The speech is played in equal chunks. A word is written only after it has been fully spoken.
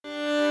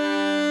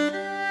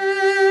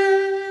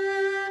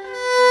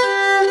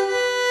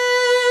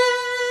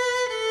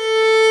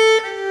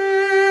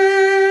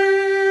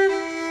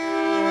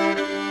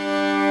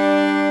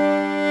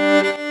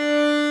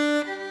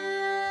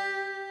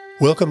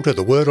Welcome to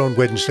the Word on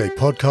Wednesday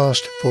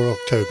podcast for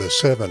October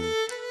 7.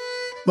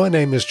 My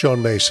name is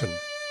John Mason.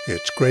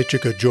 It's great you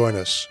could join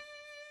us.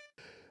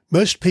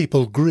 Most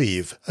people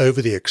grieve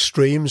over the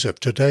extremes of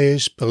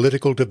today's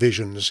political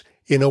divisions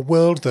in a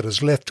world that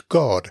has left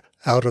God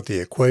out of the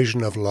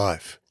equation of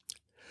life.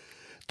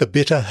 The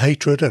bitter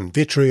hatred and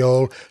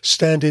vitriol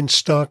stand in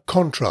stark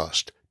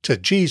contrast to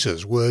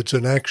Jesus' words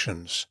and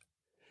actions.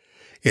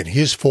 In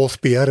his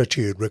fourth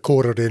beatitude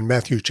recorded in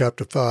Matthew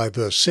chapter 5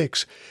 verse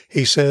 6,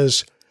 he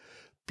says,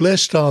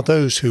 "Blessed are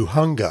those who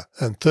hunger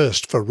and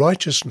thirst for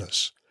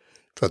righteousness,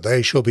 for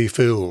they shall be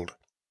filled."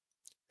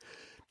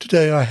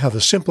 Today I have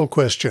a simple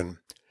question.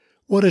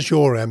 What is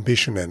your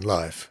ambition in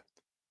life?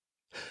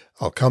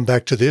 I'll come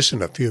back to this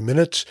in a few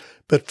minutes,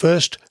 but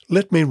first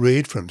let me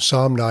read from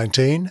Psalm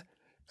 19,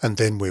 and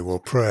then we will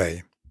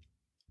pray.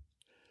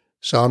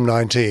 Psalm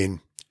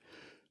 19.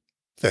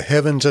 The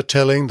heavens are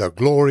telling the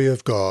glory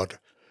of God,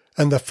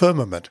 and the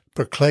firmament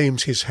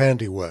proclaims his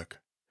handiwork.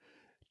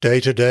 Day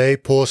to day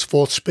pours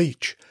forth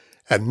speech,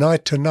 and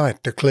night to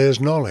night declares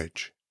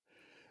knowledge.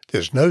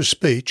 There's no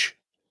speech,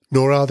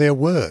 nor are there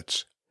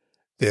words.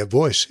 Their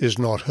voice is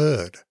not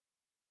heard.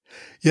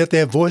 Yet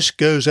their voice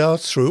goes out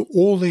through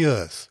all the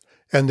earth,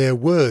 and their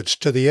words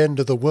to the end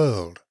of the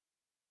world.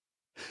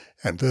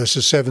 And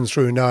verses 7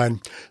 through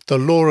 9, the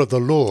law of the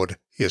Lord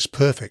is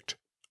perfect,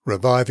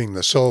 reviving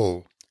the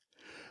soul.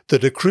 The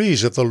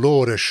decrees of the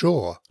Lord are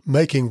sure,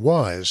 making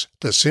wise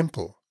the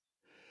simple.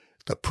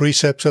 The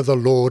precepts of the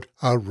Lord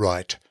are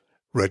right,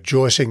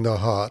 rejoicing the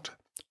heart.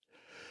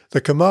 The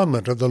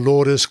commandment of the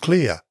Lord is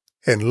clear,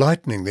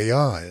 enlightening the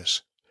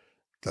eyes.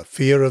 The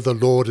fear of the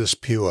Lord is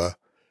pure,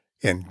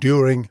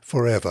 enduring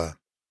forever.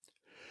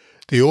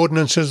 The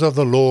ordinances of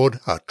the Lord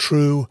are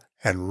true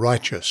and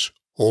righteous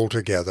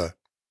altogether.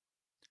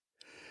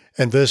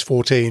 And verse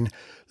 14,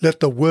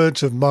 let the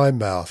words of my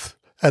mouth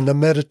and the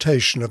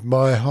meditation of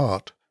my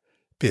heart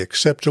be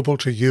acceptable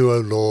to you, O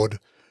Lord,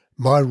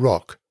 my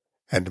rock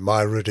and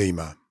my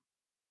Redeemer.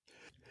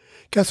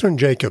 Catherine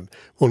Jacob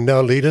will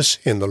now lead us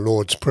in the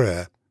Lord's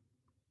Prayer.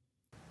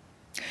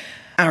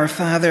 Our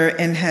Father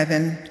in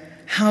heaven,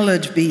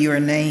 hallowed be your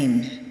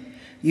name.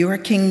 Your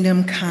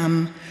kingdom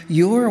come,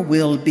 your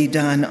will be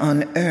done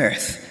on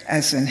earth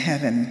as in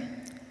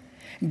heaven.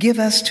 Give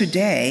us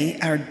today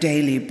our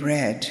daily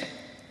bread.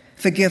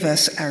 Forgive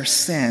us our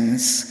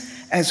sins,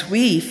 as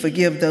we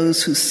forgive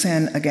those who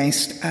sin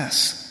against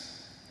us.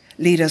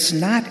 Lead us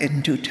not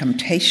into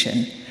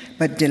temptation,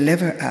 but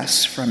deliver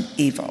us from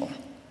evil.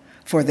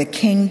 For the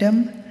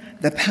kingdom,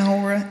 the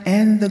power,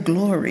 and the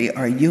glory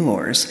are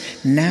yours,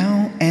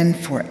 now and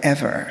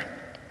forever.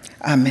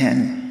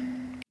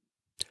 Amen.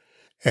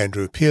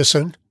 Andrew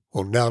Pearson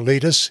will now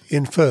lead us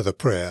in further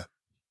prayer.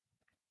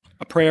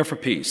 A prayer for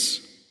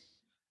peace.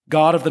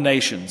 God of the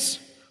nations,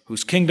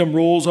 whose kingdom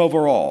rules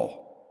over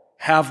all,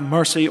 have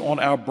mercy on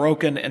our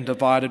broken and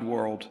divided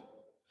world.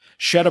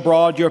 Shed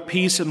abroad your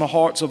peace in the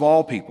hearts of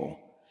all people,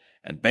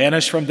 and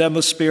banish from them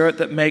the spirit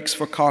that makes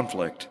for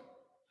conflict,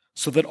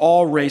 so that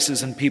all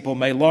races and people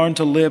may learn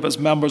to live as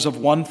members of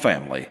one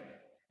family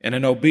and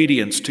in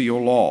obedience to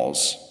your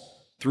laws,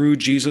 through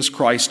Jesus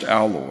Christ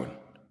our Lord.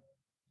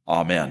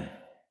 Amen.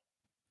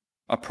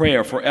 A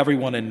prayer for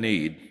everyone in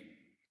need.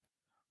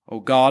 O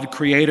God,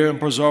 creator and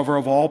preserver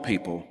of all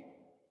people,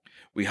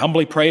 we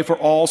humbly pray for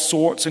all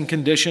sorts and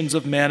conditions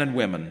of men and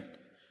women,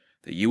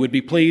 that you would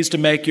be pleased to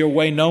make your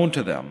way known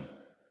to them,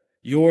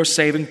 your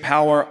saving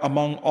power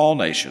among all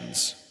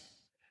nations.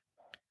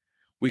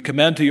 We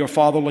commend to your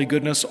fatherly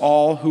goodness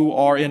all who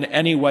are in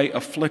any way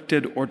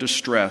afflicted or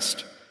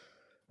distressed,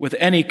 with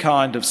any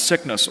kind of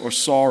sickness or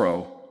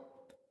sorrow,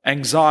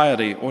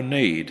 anxiety or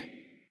need.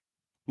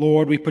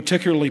 Lord, we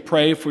particularly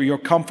pray for your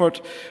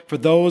comfort for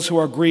those who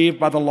are grieved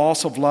by the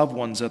loss of loved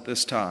ones at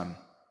this time.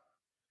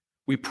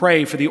 We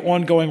pray for the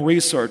ongoing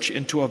research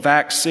into a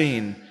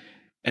vaccine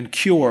and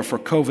cure for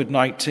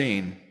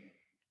COVID-19.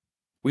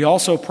 We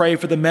also pray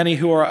for the many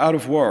who are out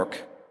of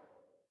work.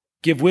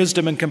 Give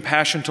wisdom and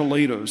compassion to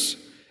leaders,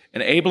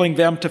 enabling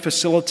them to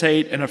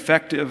facilitate an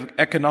effective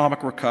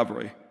economic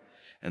recovery,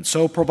 and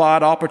so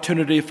provide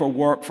opportunity for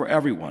work for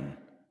everyone.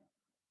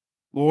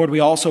 Lord, we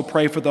also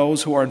pray for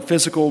those who are in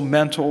physical,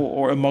 mental,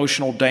 or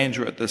emotional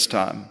danger at this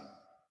time.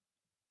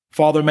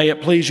 Father, may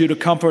it please you to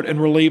comfort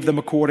and relieve them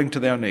according to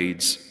their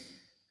needs,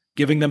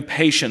 giving them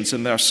patience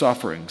in their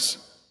sufferings,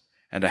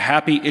 and a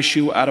happy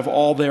issue out of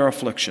all their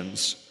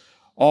afflictions.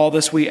 All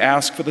this we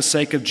ask for the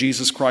sake of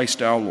Jesus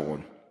Christ our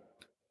Lord.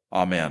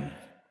 Amen.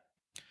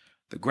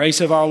 The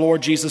grace of our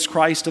Lord Jesus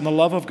Christ and the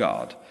love of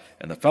God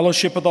and the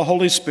fellowship of the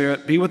Holy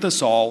Spirit be with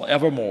us all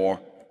evermore.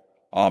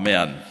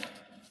 Amen.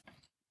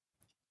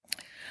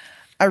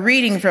 A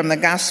reading from the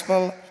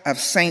Gospel of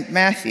St.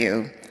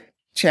 Matthew,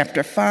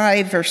 chapter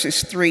 5,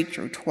 verses 3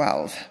 through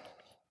 12.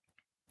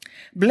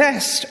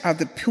 Blessed are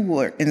the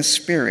poor in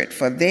spirit,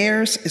 for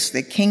theirs is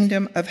the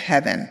kingdom of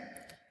heaven.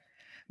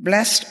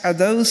 Blessed are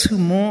those who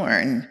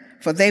mourn,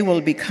 for they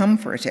will be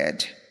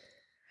comforted.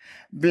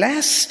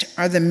 Blessed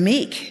are the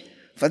meek,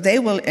 for they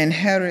will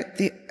inherit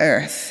the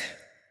earth.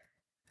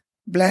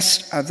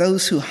 Blessed are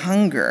those who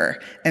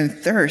hunger and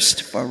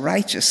thirst for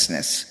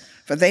righteousness,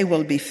 for they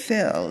will be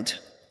filled.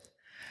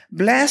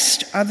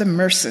 Blessed are the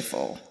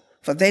merciful,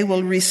 for they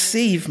will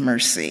receive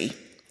mercy.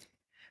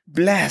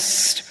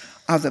 Blessed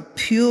are the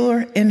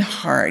pure in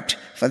heart,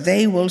 for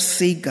they will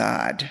see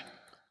God.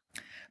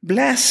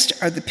 Blessed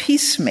are the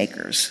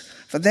peacemakers,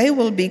 for they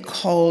will be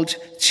called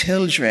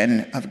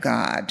children of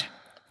God.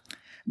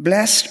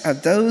 Blessed are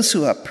those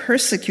who are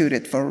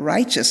persecuted for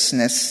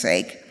righteousness'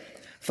 sake,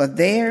 for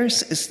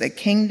theirs is the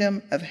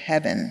kingdom of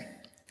heaven.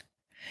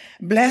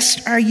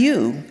 Blessed are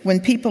you when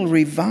people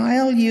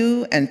revile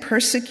you and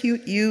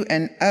persecute you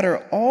and utter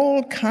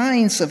all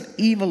kinds of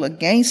evil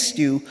against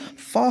you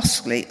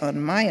falsely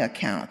on my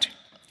account.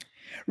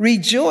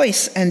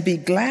 Rejoice and be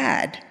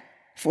glad,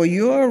 for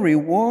your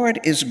reward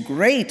is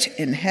great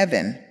in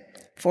heaven,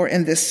 for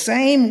in the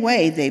same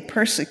way they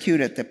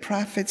persecuted the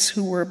prophets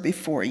who were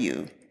before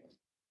you.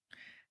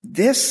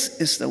 This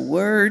is the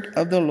word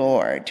of the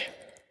Lord.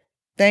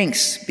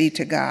 Thanks be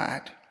to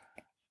God.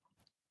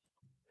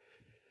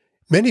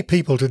 Many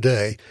people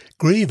today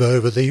grieve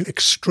over the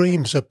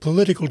extremes of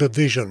political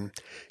division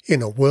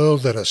in a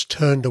world that has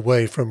turned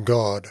away from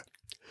God.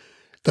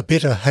 The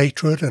bitter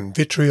hatred and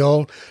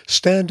vitriol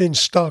stand in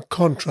stark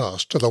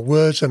contrast to the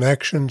words and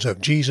actions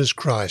of Jesus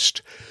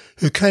Christ,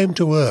 who came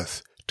to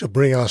earth to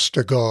bring us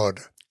to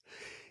God.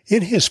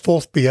 In his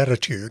fourth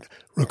beatitude,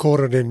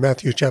 recorded in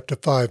Matthew chapter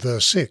 5,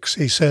 verse 6,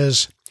 he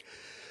says,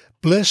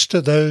 "Blessed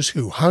are those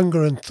who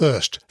hunger and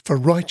thirst for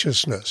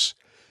righteousness,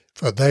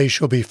 for they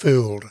shall be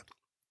filled."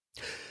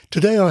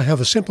 Today I have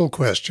a simple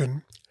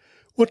question.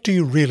 What do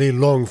you really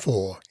long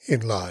for in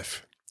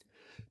life?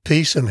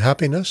 Peace and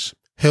happiness?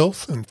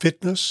 Health and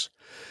fitness?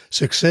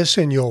 Success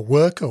in your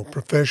work or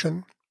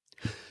profession?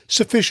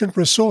 Sufficient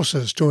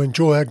resources to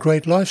enjoy a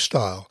great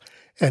lifestyle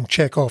and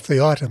check off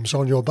the items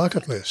on your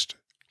bucket list?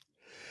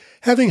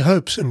 Having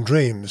hopes and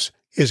dreams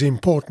is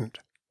important,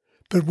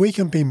 but we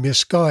can be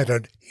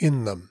misguided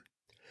in them.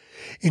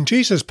 In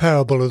Jesus'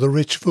 parable of the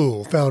rich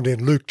fool, found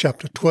in Luke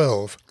chapter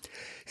 12,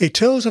 he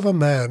tells of a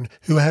man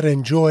who had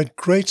enjoyed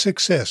great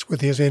success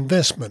with his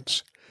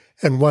investments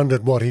and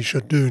wondered what he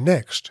should do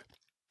next.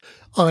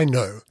 "I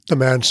know," the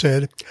man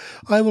said,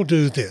 "I will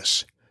do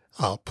this.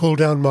 I'll pull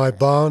down my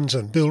barns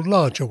and build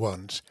larger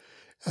ones,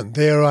 and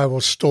there I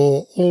will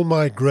store all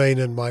my grain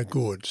and my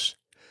goods.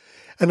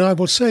 And I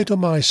will say to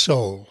my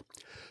soul,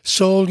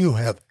 'Soul, you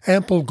have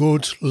ample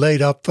goods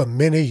laid up for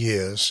many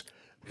years.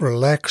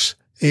 Relax,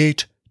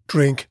 eat,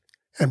 drink,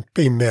 and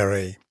be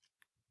merry.'"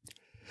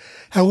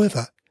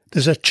 However,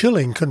 there's a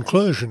chilling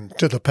conclusion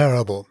to the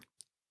parable.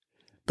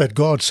 But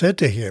God said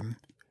to him,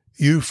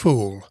 "You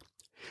fool,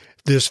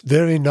 this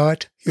very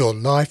night your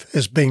life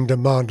is being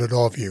demanded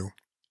of you."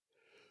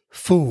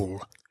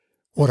 Fool,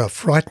 what a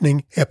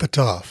frightening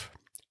epitaph.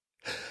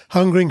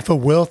 Hungering for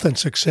wealth and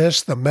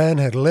success, the man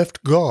had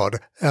left God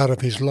out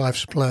of his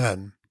life's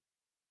plan.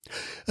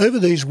 Over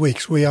these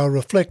weeks we are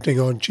reflecting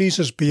on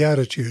Jesus'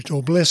 beatitudes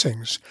or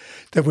blessings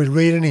that we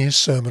read in his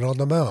Sermon on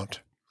the Mount.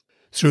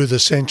 Through the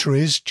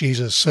centuries,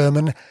 Jesus'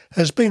 sermon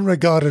has been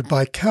regarded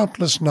by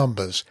countless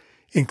numbers,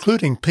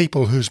 including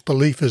people whose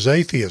belief is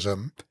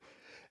atheism,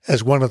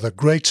 as one of the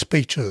great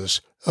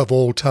speeches of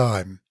all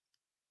time.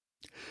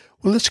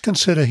 Well, let's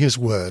consider his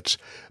words.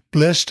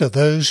 "Blessed are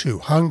those who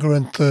hunger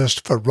and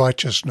thirst for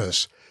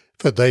righteousness,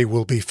 for they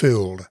will be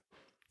filled."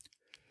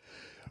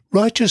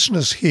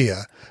 Righteousness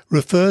here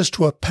refers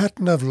to a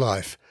pattern of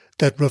life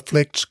that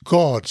reflects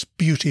God's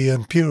beauty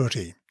and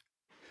purity.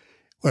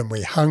 When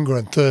we hunger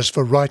and thirst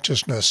for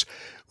righteousness,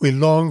 we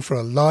long for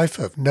a life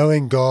of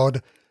knowing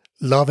God,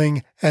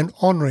 loving and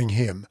honouring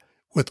him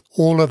with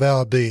all of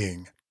our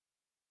being.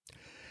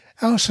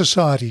 Our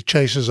society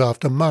chases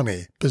after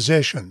money,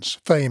 possessions,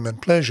 fame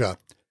and pleasure.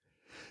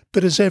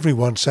 But is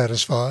everyone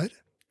satisfied?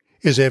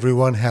 Is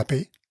everyone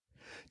happy?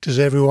 Does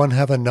everyone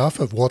have enough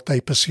of what they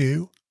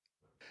pursue?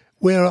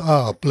 Where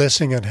are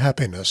blessing and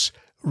happiness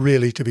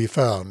really to be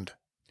found?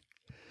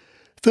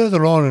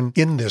 Further on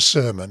in this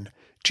sermon,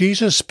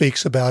 Jesus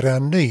speaks about our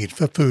need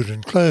for food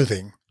and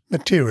clothing,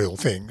 material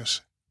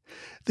things.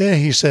 There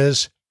he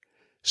says,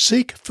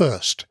 "Seek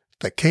first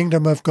the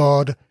kingdom of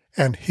God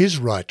and his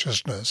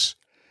righteousness,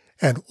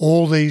 and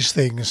all these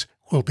things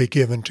will be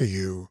given to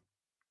you."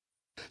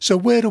 So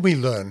where do we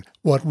learn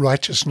what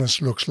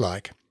righteousness looks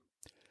like?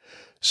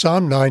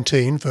 Psalm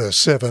 19, verse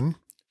 7,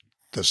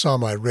 the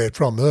psalm I read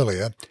from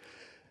earlier,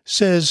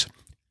 says,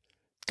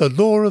 "The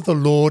law of the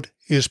Lord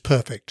is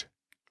perfect,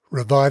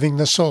 reviving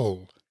the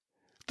soul.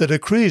 The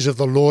decrees of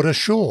the Lord are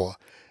sure,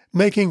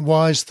 making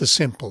wise the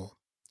simple.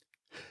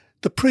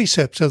 The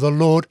precepts of the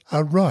Lord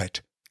are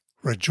right,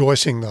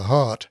 rejoicing the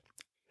heart.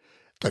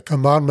 The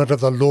commandment of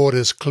the Lord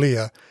is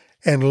clear,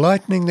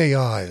 enlightening the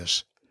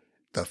eyes.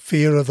 The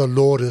fear of the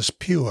Lord is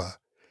pure,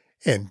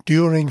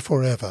 enduring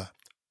forever.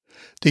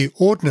 The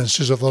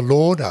ordinances of the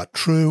Lord are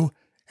true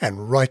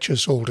and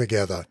righteous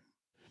altogether."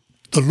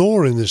 The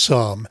law in this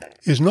psalm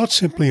is not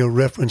simply a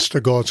reference to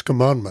God's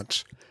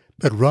commandments,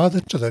 but rather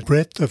to the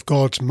breadth of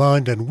God's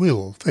mind and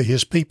will for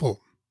his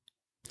people.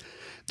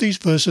 These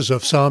verses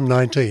of Psalm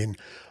 19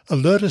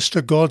 alert us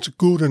to God's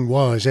good and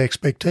wise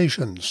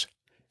expectations,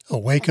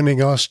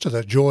 awakening us to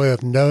the joy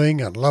of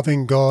knowing and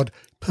loving God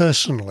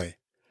personally,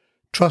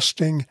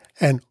 trusting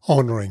and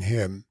honouring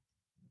Him.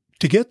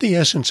 To get the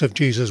essence of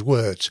Jesus'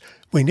 words,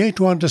 we need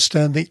to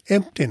understand the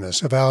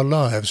emptiness of our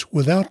lives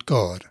without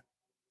God.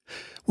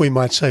 We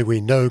might say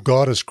we know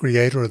God as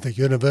Creator of the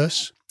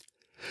universe.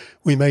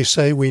 We may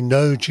say we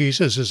know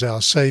Jesus as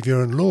our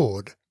Saviour and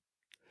Lord.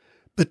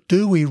 But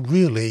do we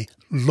really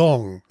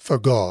long for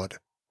God,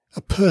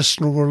 a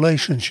personal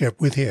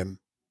relationship with Him?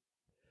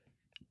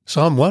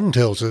 Psalm 1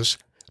 tells us,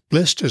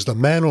 "Blessed is the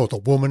man or the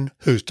woman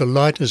whose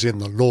delight is in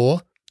the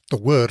law, the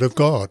word of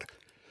God,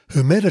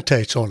 who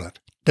meditates on it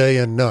day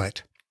and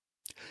night."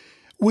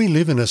 We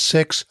live in a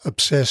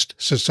sex-obsessed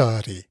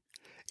society.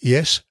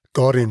 Yes,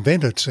 God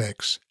invented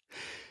sex.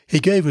 He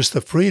gave us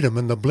the freedom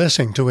and the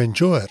blessing to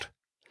enjoy it,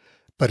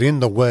 but in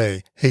the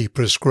way He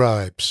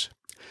prescribes,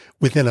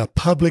 within a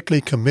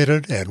publicly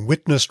committed and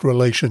witnessed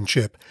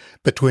relationship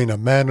between a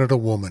man and a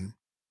woman.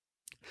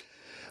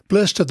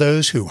 Blessed are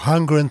those who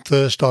hunger and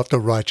thirst after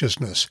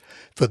righteousness,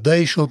 for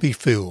they shall be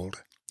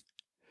filled.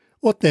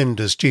 What then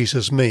does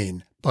Jesus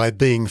mean by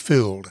being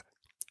filled?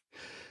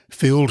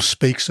 Filled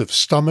speaks of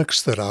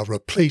stomachs that are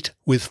replete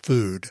with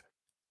food.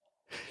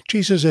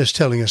 Jesus is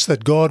telling us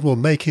that God will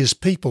make His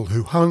people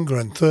who hunger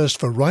and thirst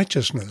for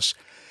righteousness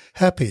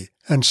happy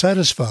and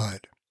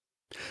satisfied.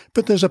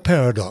 But there's a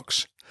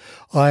paradox.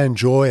 I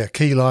enjoy a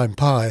key lime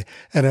pie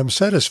and am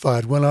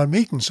satisfied when I'm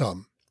eaten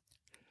some.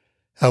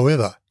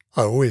 However,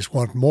 I always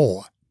want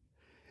more.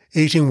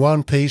 Eating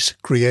one piece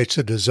creates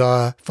a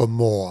desire for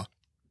more.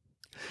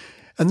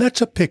 And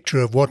that's a picture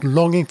of what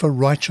longing for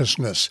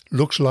righteousness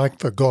looks like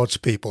for God's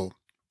people.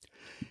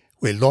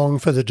 We long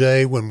for the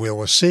day when we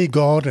will see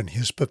God in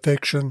His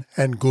perfection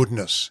and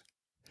goodness.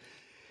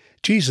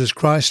 Jesus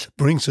Christ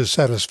brings us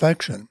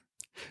satisfaction.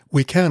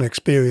 We can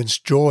experience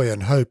joy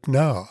and hope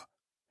now.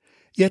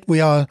 Yet we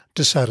are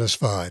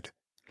dissatisfied.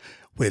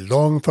 We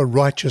long for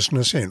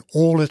righteousness in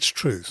all its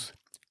truth.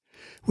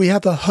 We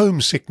have a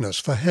homesickness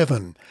for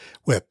heaven,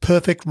 where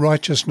perfect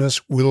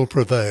righteousness will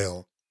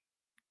prevail.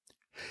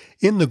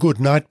 In the Good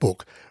Night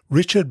Book,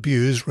 Richard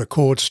Bewes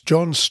records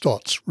John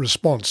Stott's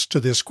response to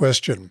this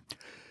question.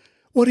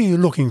 What are you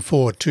looking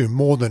forward to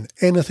more than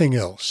anything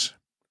else?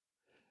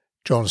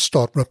 John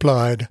Stott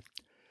replied,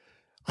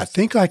 I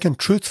think I can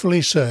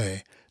truthfully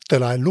say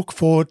that I look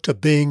forward to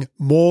being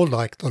more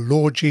like the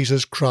Lord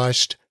Jesus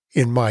Christ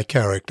in my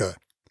character.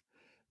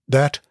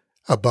 That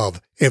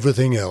above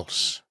everything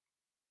else.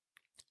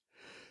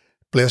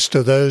 Blessed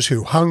are those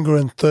who hunger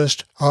and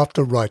thirst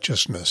after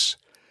righteousness,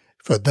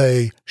 for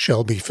they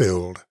shall be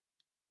filled.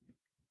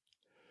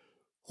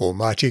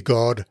 Almighty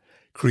God,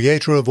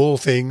 Creator of all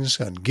things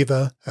and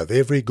giver of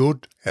every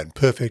good and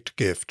perfect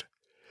gift,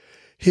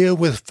 hear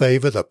with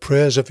favour the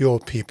prayers of your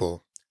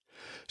people,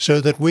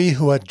 so that we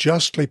who are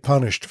justly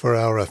punished for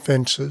our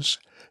offences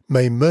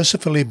may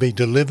mercifully be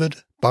delivered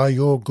by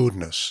your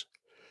goodness,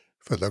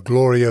 for the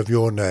glory of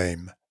your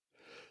name,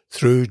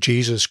 through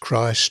Jesus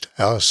Christ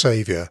our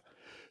Saviour,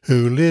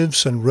 who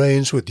lives and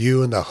reigns with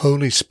you in the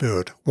Holy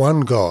Spirit,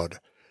 one God,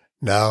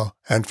 now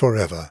and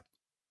forever.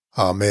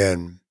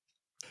 Amen.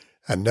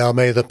 And now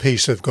may the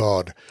peace of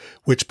God,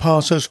 which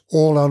passes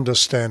all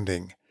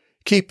understanding,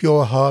 keep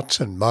your hearts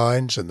and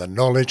minds in the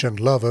knowledge and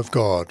love of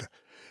God,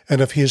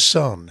 and of His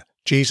Son,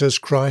 Jesus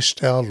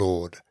Christ our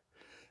Lord.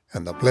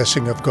 And the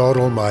blessing of God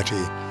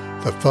Almighty,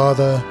 the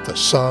Father, the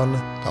Son,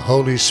 the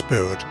Holy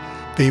Spirit,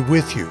 be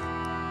with you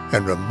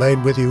and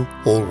remain with you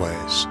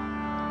always.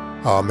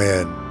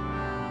 Amen.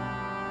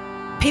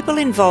 People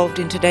involved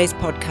in today's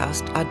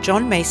podcast are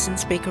John Mason,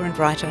 speaker and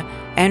writer,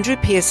 Andrew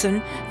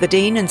Pearson, the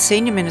Dean and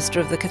Senior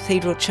Minister of the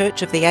Cathedral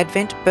Church of the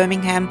Advent,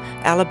 Birmingham,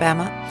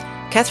 Alabama,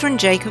 Catherine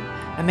Jacob,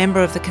 a member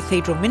of the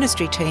Cathedral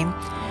Ministry team,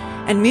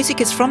 and music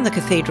is from the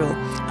Cathedral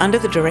under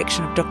the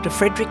direction of Dr.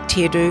 Frederick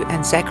Teardo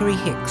and Zachary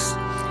Hicks.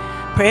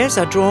 Prayers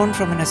are drawn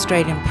from an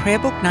Australian Prayer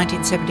Book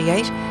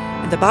 1978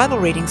 and the Bible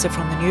readings are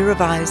from the New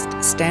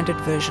Revised Standard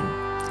Version.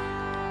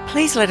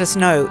 Please let us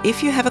know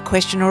if you have a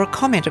question or a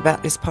comment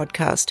about this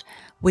podcast.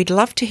 We'd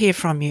love to hear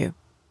from you.